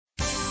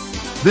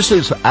This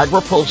is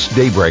AgriPulse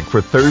Daybreak for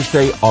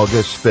Thursday,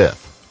 August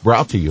 5th,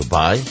 brought to you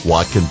by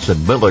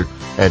Watkinson Miller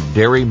and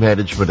Dairy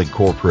Management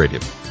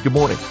Incorporated. Good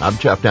morning. I'm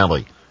Jeff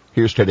Nally.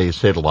 Here's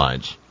today's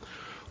headlines.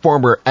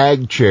 Former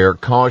Ag Chair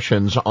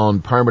cautions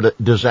on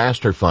permanent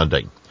disaster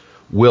funding.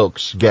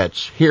 Wilkes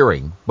gets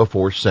hearing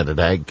before Senate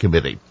Ag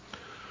Committee.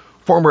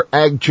 Former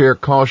Ag Chair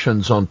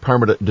cautions on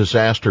permanent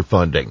disaster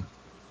funding.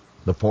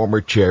 The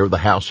former chair of the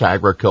House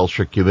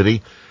Agriculture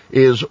Committee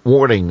is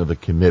warning the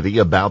committee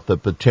about the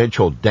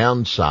potential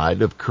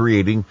downside of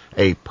creating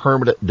a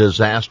permanent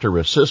disaster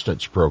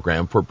assistance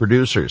program for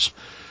producers.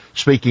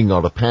 Speaking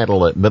on a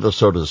panel at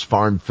Minnesota's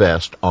Farm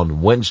Fest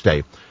on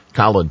Wednesday,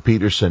 Colin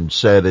Peterson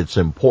said it's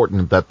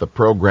important that the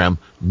program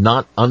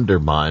not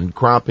undermine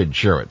crop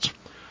insurance.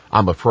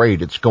 I'm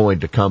afraid it's going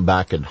to come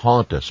back and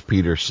haunt us,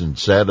 Peterson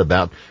said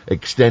about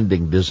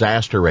extending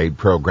disaster aid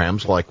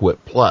programs like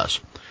WIP Plus.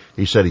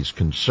 He said he's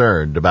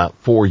concerned about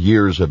 4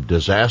 years of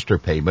disaster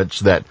payments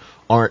that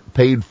aren't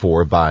paid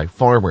for by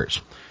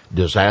farmers.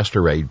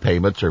 Disaster aid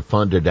payments are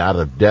funded out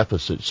of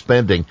deficit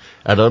spending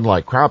and,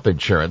 unlike crop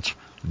insurance,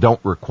 don't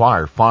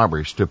require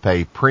farmers to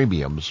pay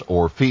premiums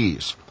or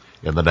fees.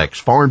 In the next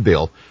farm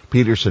bill,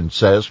 Peterson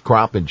says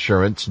crop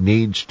insurance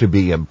needs to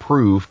be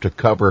improved to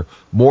cover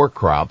more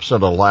crops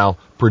and allow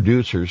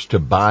producers to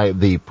buy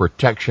the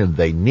protection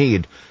they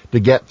need to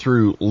get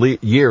through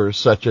years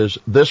such as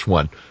this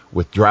one,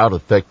 with drought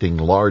affecting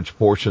large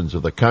portions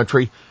of the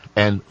country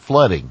and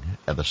flooding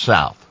in the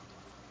South.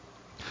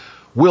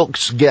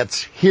 Wilkes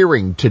gets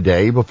hearing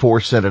today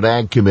before Senate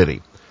Ag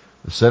Committee.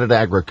 The Senate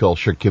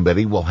Agriculture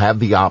Committee will have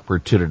the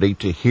opportunity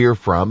to hear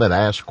from and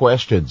ask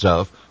questions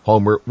of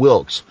Homer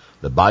Wilkes,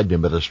 the Biden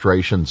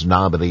administration's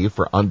nominee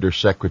for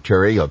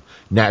Undersecretary of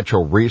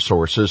Natural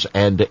Resources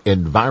and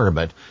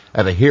Environment,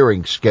 at a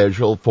hearing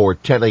scheduled for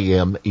 10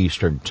 a.m.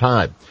 Eastern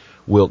Time.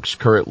 Wilkes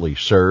currently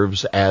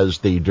serves as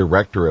the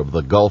director of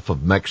the Gulf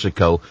of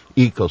Mexico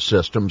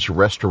Ecosystems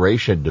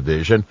Restoration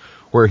Division,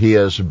 where he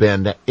has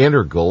been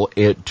integral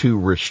to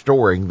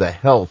restoring the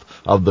health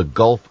of the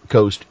Gulf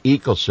Coast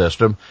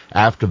ecosystem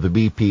after the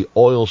BP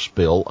oil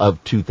spill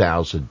of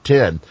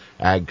 2010,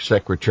 Ag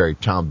Secretary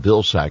Tom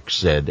Vilsack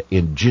said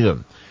in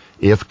June.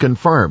 If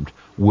confirmed,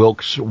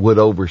 Wilkes would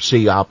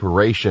oversee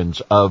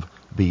operations of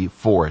the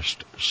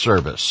Forest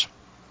Service.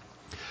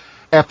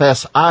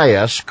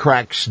 FSIS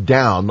cracks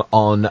down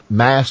on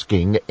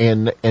masking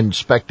in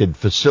inspected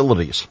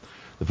facilities.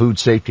 The Food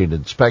Safety and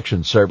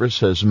Inspection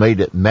Service has made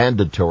it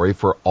mandatory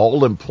for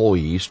all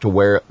employees to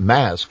wear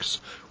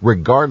masks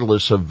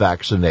regardless of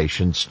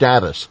vaccination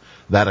status.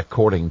 That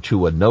according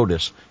to a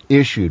notice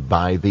issued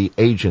by the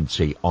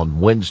agency on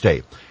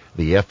Wednesday.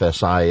 The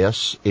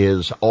FSIS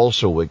is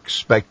also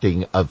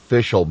expecting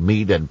official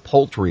meat and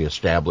poultry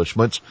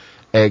establishments,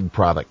 egg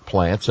product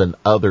plants, and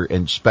other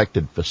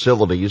inspected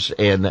facilities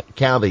in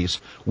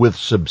counties with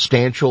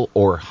substantial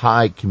or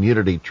high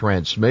community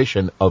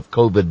transmission of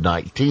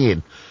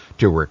COVID-19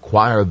 to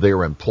require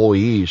their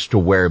employees to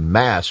wear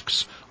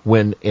masks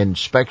when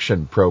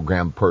inspection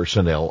program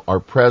personnel are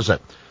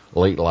present.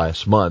 Late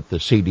last month, the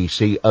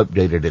CDC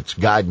updated its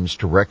guidance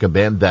to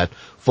recommend that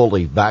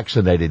fully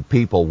vaccinated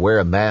people wear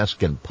a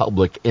mask in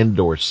public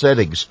indoor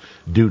settings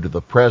due to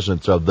the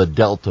presence of the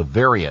Delta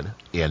variant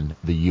in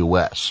the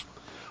U.S.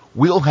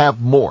 We'll have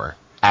more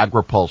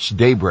AgriPulse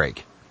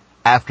Daybreak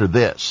after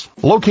this.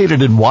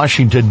 Located in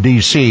Washington,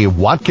 D.C.,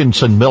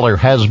 Watkinson Miller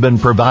has been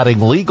providing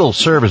legal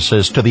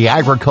services to the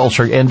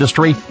agriculture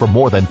industry for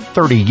more than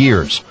 30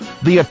 years.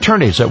 The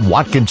attorneys at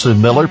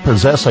Watkinson Miller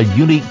possess a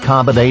unique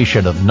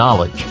combination of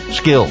knowledge,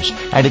 skills,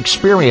 and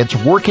experience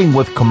working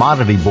with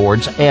commodity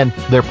boards and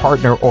their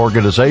partner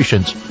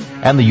organizations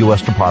and the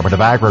U.S. Department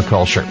of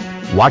Agriculture.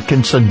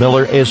 Watkinson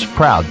Miller is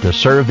proud to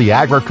serve the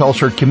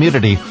agriculture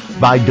community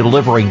by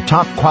delivering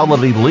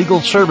top-quality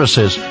legal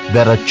services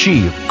that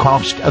achieve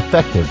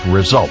cost-effective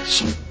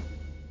results.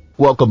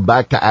 Welcome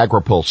back to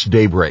AgriPulse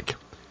Daybreak.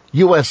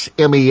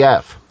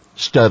 USMEF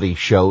study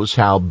shows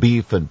how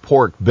beef and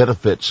pork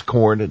benefits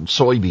corn and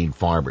soybean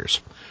farmers.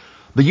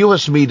 The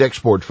U.S. Meat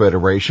Export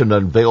Federation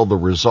unveiled the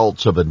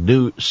results of a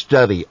new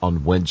study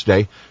on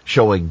Wednesday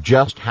showing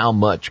just how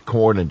much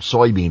corn and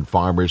soybean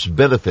farmers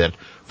benefit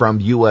from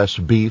U.S.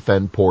 beef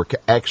and pork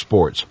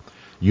exports.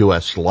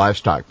 U.S.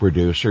 livestock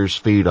producers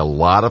feed a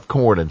lot of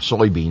corn and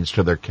soybeans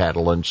to their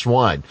cattle and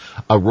swine.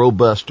 A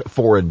robust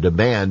foreign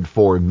demand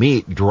for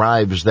meat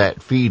drives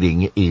that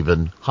feeding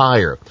even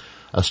higher.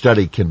 A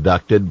study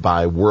conducted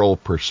by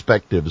World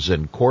Perspectives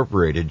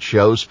Incorporated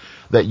shows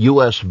that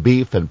U.S.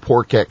 beef and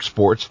pork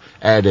exports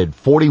added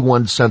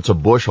 41 cents a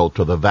bushel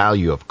to the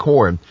value of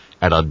corn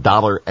and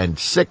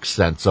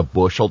 $1.06 a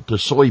bushel to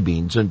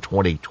soybeans in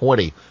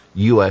 2020,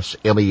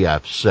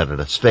 USMEF said in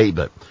a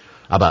statement.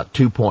 About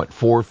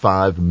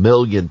 2.45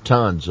 million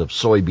tons of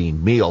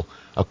soybean meal,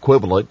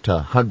 equivalent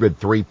to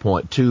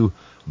 103.2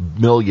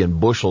 million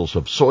bushels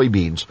of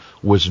soybeans,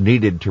 was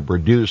needed to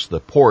produce the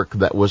pork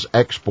that was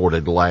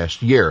exported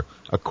last year,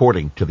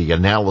 according to the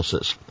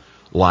analysis.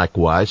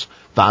 Likewise,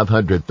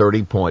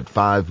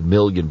 530.5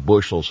 million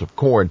bushels of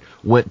corn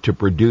went to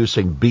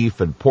producing beef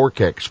and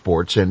pork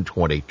exports in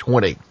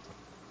 2020.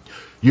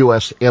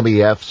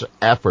 USMEF's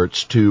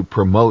efforts to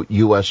promote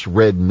U.S.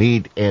 red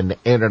meat in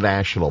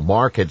international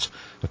markets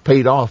have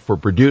paid off for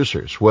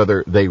producers,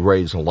 whether they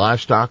raise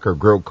livestock or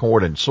grow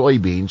corn and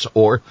soybeans,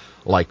 or,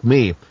 like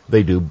me,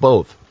 they do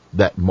both.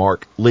 That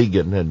Mark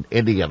Legan, an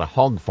Indiana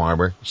hog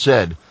farmer,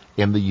 said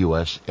in the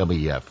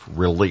USMEF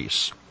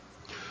release.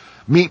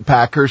 Meat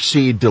packers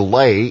see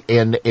delay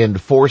in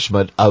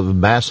enforcement of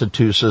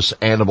Massachusetts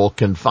animal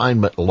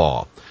confinement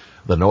law.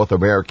 The North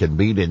American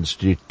Meat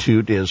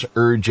Institute is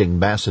urging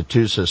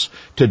Massachusetts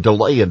to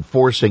delay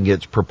enforcing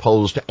its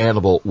proposed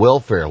animal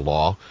welfare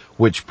law,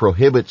 which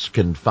prohibits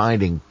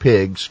confining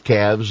pigs,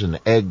 calves, and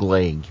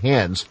egg-laying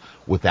hens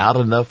without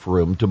enough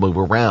room to move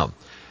around.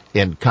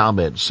 In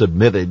comments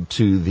submitted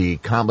to the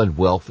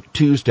Commonwealth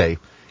Tuesday,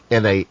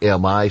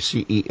 NAMI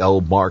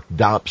CEO Mark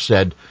Dopp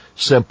said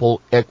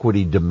simple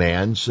equity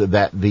demands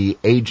that the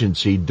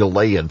agency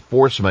delay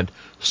enforcement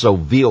so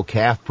veal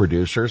calf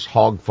producers,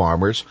 hog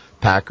farmers,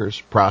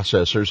 packers,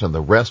 processors, and the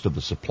rest of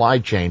the supply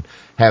chain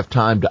have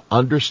time to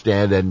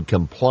understand and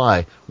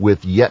comply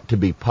with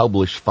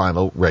yet-to-be-published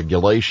final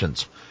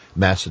regulations.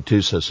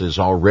 Massachusetts is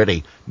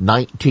already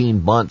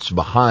 19 months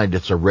behind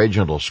its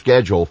original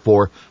schedule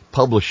for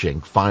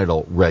publishing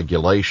final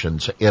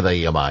regulations,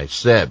 NAMI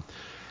said.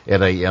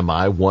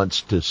 NAMI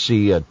wants to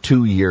see a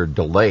 2-year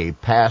delay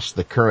past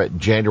the current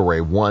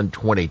January 1,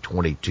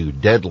 2022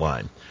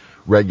 deadline.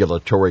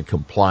 Regulatory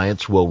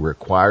compliance will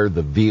require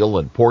the veal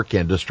and pork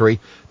industry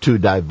to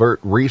divert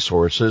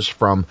resources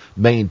from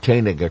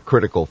maintaining a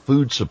critical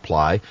food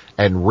supply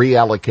and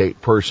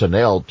reallocate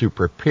personnel to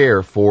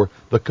prepare for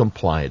the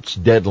compliance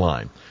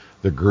deadline.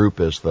 The group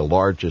is the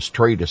largest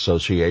trade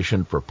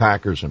association for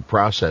packers and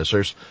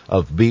processors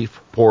of beef,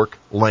 pork,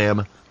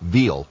 lamb,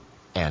 veal,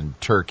 and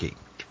turkey.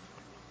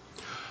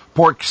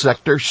 Pork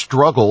sector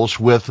struggles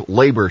with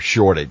labor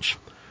shortage.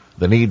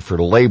 The need for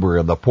labor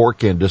in the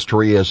pork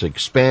industry is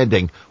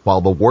expanding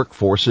while the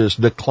workforce is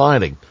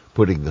declining,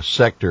 putting the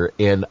sector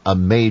in a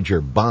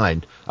major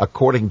bind,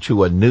 according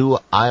to a new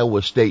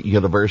Iowa State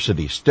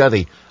University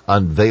study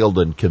unveiled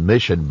and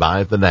commissioned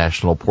by the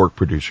National Pork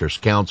Producers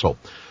Council.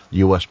 The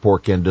U.S.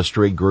 pork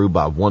industry grew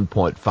by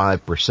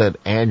 1.5%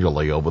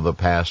 annually over the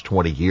past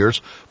 20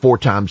 years, 4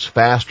 times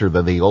faster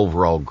than the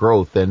overall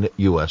growth in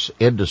U.S.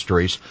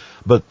 industries.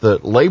 But the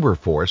labor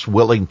force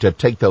willing to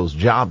take those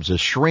jobs is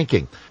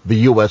shrinking. The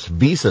U.S.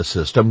 visa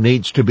system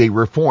needs to be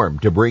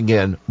reformed to bring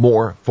in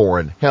more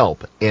foreign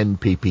help,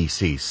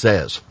 NPPC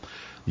says.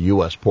 The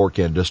U.S. pork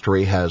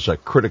industry has a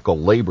critical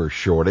labor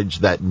shortage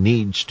that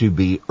needs to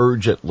be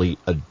urgently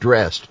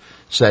addressed,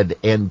 said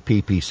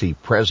NPPC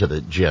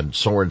President Jen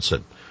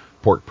Sorensen.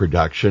 Pork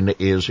production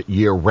is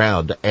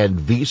year-round, and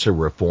visa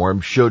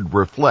reform should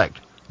reflect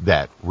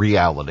that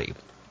reality.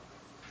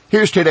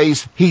 Here's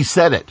today's He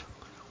Said It.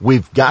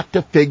 We've got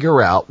to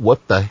figure out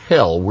what the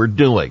hell we're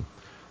doing.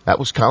 That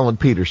was Colin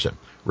Peterson,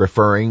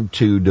 referring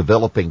to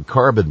developing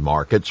carbon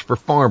markets for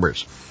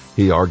farmers.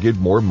 He argued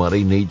more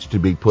money needs to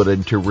be put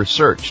into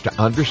research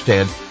to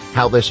understand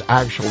how this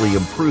actually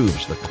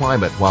improves the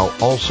climate while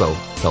also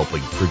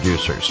helping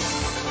producers.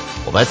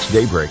 Well, that's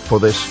Daybreak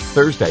for this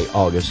Thursday,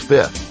 August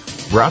 5th.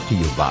 Brought to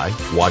you by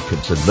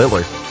Watkinson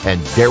Miller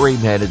and Dairy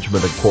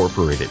Management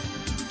Incorporated.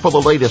 For the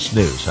latest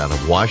news out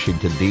of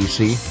Washington,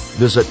 D.C.,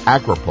 visit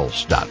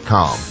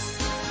agripulse.com.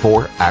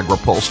 For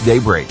AgriPulse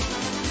Daybreak,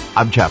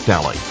 I'm Jeff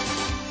Daly.